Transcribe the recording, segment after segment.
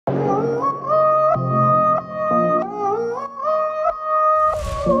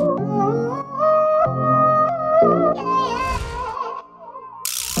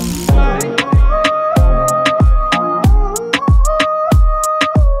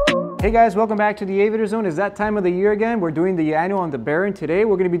Hey guys, welcome back to the Aviator Zone. It's that time of the year again. We're doing the annual on the Baron today.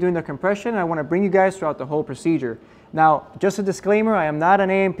 We're going to be doing the compression, and I want to bring you guys throughout the whole procedure. Now, just a disclaimer, I am not an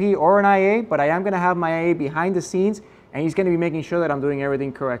A&P or an IA, but I am going to have my IA behind the scenes, and he's going to be making sure that I'm doing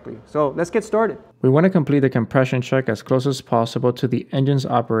everything correctly. So let's get started. We want to complete the compression check as close as possible to the engine's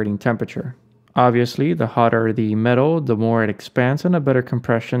operating temperature. Obviously, the hotter the metal, the more it expands and the better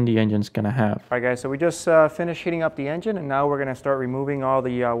compression the engine's going to have. All right guys, so we just finished heating up the engine, and now we're going to start removing all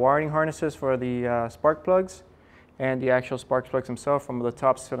the wiring harnesses for the spark plugs and the actual spark plugs themselves from the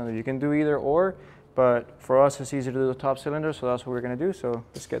top cylinder. You can do either or, but for us it's easier to do the top cylinder, so that's what we're going to do. So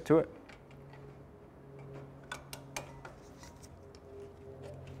let's get to it.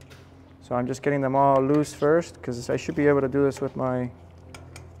 So I'm just getting them all loose first, because I should be able to do this with my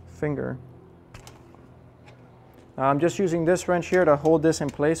finger. I'm just using this wrench here to hold this in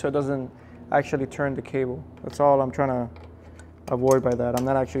place so it doesn't actually turn the cable. That's all I'm trying to avoid by that. I'm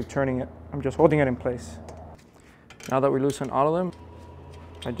not actually turning it, I'm just holding it in place. Now that we loosen all of them,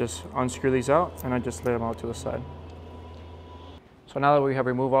 I just unscrew these out and I just lay them out to the side. So now that we have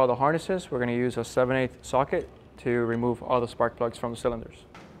removed all the harnesses, we're going to use a 7/8 socket to remove all the spark plugs from the cylinders.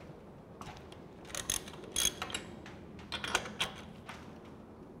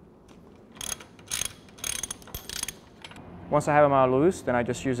 Once I have them all loose, then I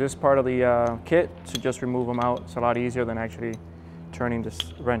just use this part of the kit to just remove them out. It's a lot easier than actually turning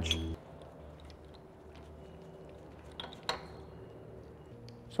this wrench.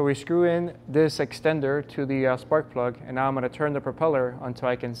 So we screw in this extender to the spark plug, and now I'm going to turn the propeller until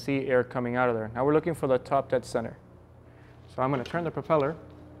I can see air coming out of there. Now we're looking for the top dead center. So I'm going to turn the propeller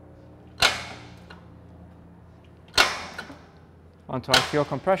until I feel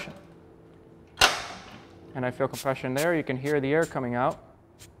compression. And I feel compression there. You can hear the air coming out.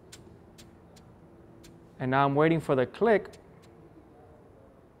 And now I'm waiting for the click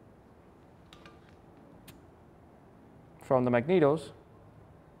from the magnetos.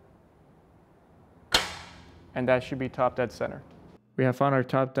 And that should be top dead center. We have found our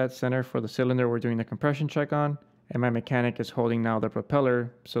top dead center for the cylinder we're doing the compression check on. And my mechanic is holding now the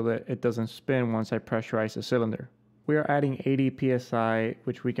propeller so that it doesn't spin once I pressurize the cylinder. We are adding 80 psi,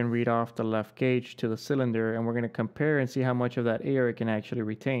 which we can read off the left gauge, to the cylinder, and we're going to compare and see how much of that air it can actually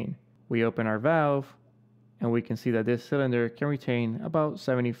retain. We open our valve, and we can see that this cylinder can retain about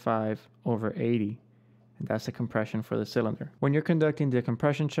 75/80. And that's the compression for the cylinder. When you're conducting the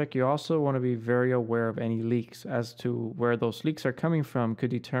compression check, you also want to be very aware of any leaks, as to where those leaks are coming from could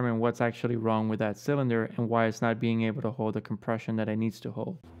determine what's actually wrong with that cylinder and why it's not being able to hold the compression that it needs to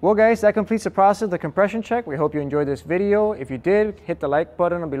hold. Well guys, that completes the process of the compression check. We hope you enjoyed this video. If you did, hit the like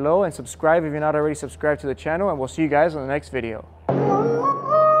button below and subscribe if you're not already subscribed to the channel, and we'll see you guys on the next video.